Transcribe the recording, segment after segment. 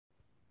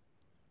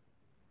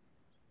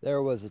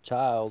There was a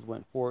child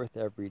went forth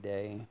every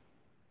day,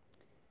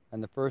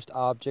 and the first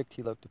object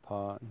he looked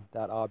upon,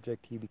 that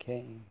object he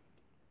became.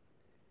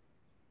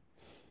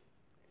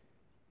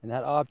 And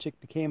that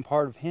object became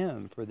part of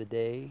him for the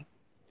day,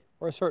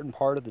 or a certain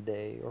part of the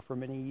day, or for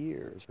many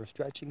years, or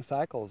stretching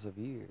cycles of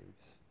years.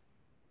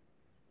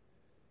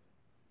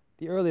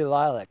 The early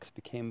lilacs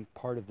became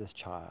part of this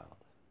child,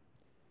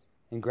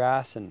 and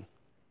grass and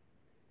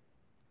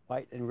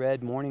white and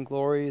red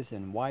morning-glories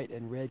and white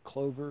and red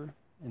clover,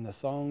 and the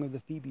song of the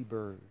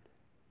phoebe-bird,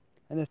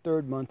 and the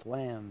third-month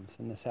lambs,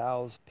 and the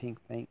sow's pink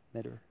faint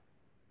knitter,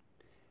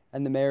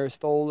 and the mare's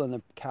foal and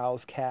the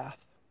cow's calf,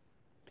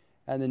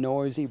 and the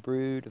noisy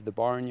brood of the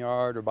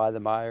barnyard or by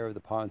the mire of the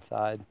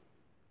pondside,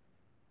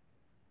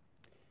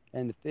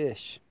 and the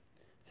fish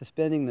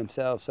suspending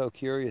themselves so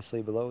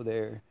curiously below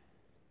there,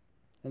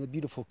 and the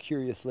beautiful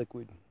curious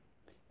liquid,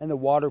 and the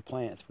water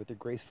plants with their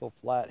graceful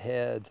flat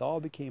heads all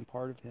became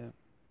part of him.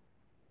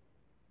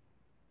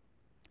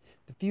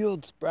 The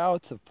field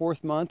sprouts of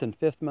 4th month and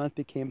 5th month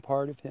became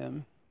part of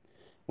him.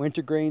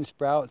 Wintergrain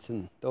sprouts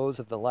and those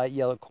of the light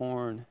yellow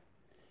corn,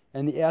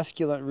 and the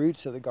esculent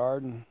roots of the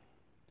garden,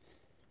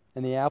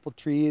 and the apple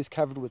trees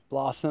covered with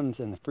blossoms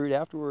and the fruit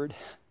afterward,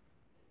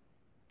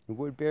 and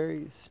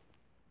woodberries,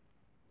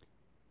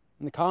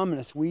 and the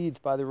commonest weeds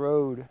by the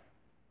road,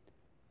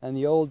 and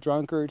the old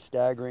drunkard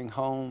staggering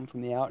home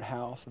from the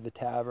outhouse of the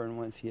tavern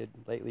whence he had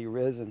lately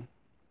risen,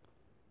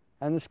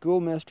 and the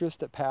schoolmistress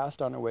that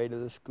passed on her way to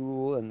the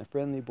school, and the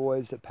friendly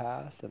boys that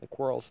passed, and the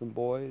quarrelsome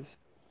boys,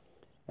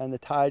 and the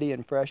tidy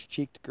and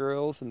fresh-cheeked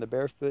girls, and the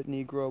barefoot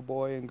Negro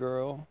boy and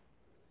girl,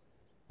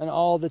 and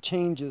all the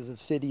changes of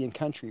city and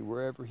country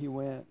wherever he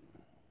went.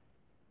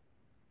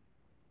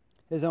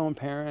 His own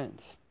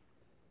parents,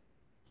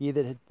 he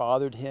that had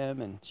fathered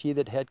him, and she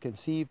that had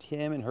conceived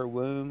him in her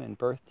womb and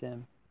birthed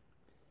him,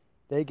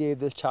 they gave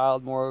this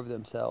child more of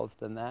themselves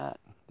than that.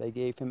 They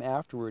gave him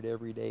afterward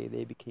every day.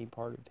 They became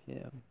part of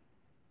him.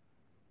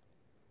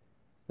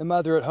 The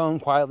mother at home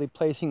quietly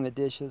placing the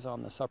dishes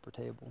on the supper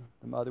table.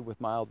 The mother with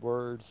mild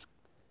words,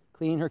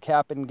 clean her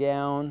cap and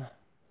gown,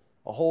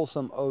 a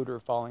wholesome odor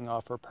falling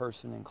off her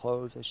person and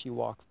clothes as she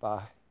walks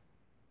by.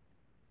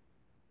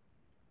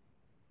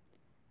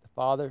 The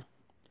father,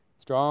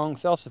 strong,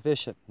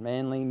 self-sufficient,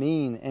 manly,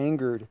 mean,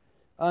 angered,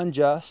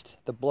 unjust,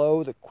 the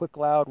blow, the quick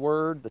loud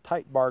word, the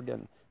tight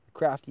bargain, the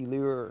crafty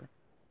lure,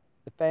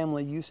 the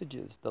family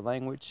usages, the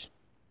language,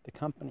 the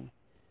company,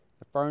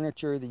 the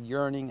furniture, the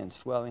yearning and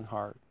swelling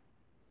heart,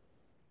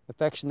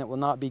 affection that will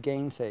not be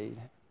gainsaid,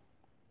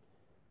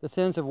 the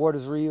sense of what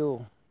is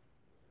real,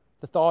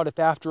 the thought if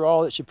after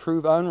all it should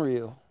prove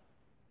unreal,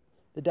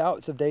 the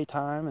doubts of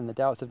daytime and the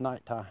doubts of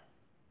nighttime,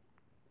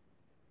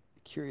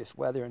 the curious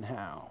whether and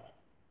how.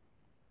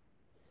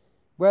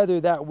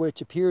 Whether that which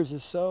appears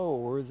is so,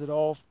 or is it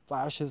all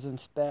flashes and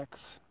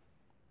specks?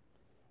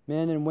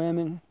 Men and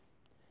women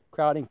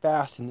crowding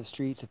fast in the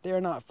streets, if they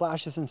are not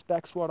flashes and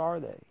specks, what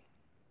are they?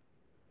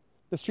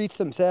 The streets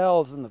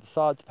themselves and the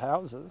facades of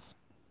houses.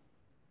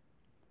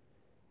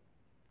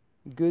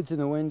 Goods in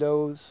the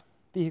windows,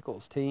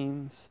 vehicles,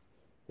 teams,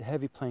 the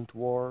heavy planked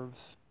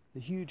wharves, the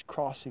huge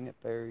crossing at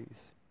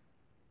ferries,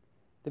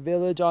 the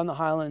village on the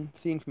highland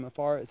seen from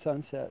afar at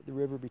sunset, the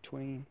river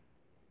between,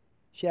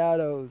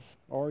 shadows,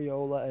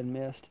 aureola and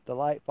mist, the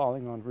light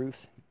falling on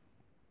roofs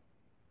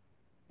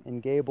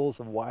and gables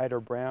of white or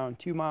brown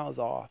 2 miles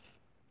off,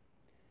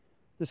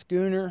 the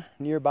schooner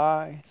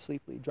nearby,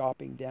 sleepily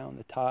dropping down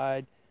the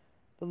tide,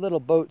 the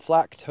little boat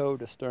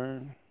slack-towed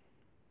astern,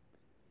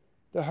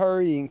 the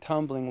hurrying,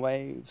 tumbling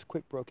waves,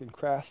 quick broken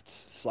crests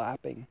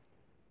slapping,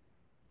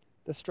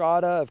 the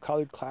strata of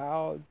colored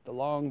clouds, the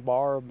long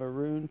bar of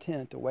maroon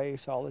tint away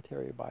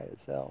solitary by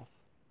itself,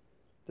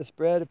 the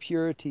spread of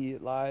purity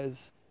it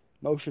lies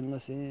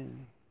motionless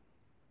in,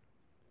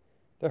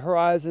 the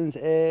horizon's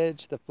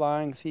edge, the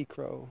flying sea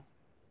crow,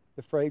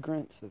 the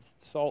fragrance of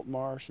salt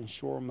marsh and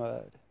shore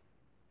mud.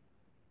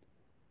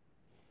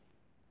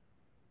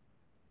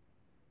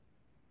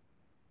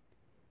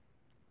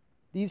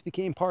 These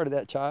became part of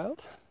that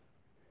child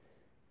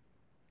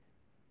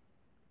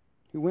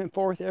who went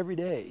forth every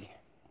day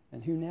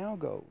and who now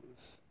goes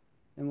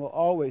and will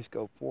always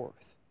go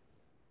forth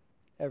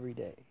every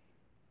day.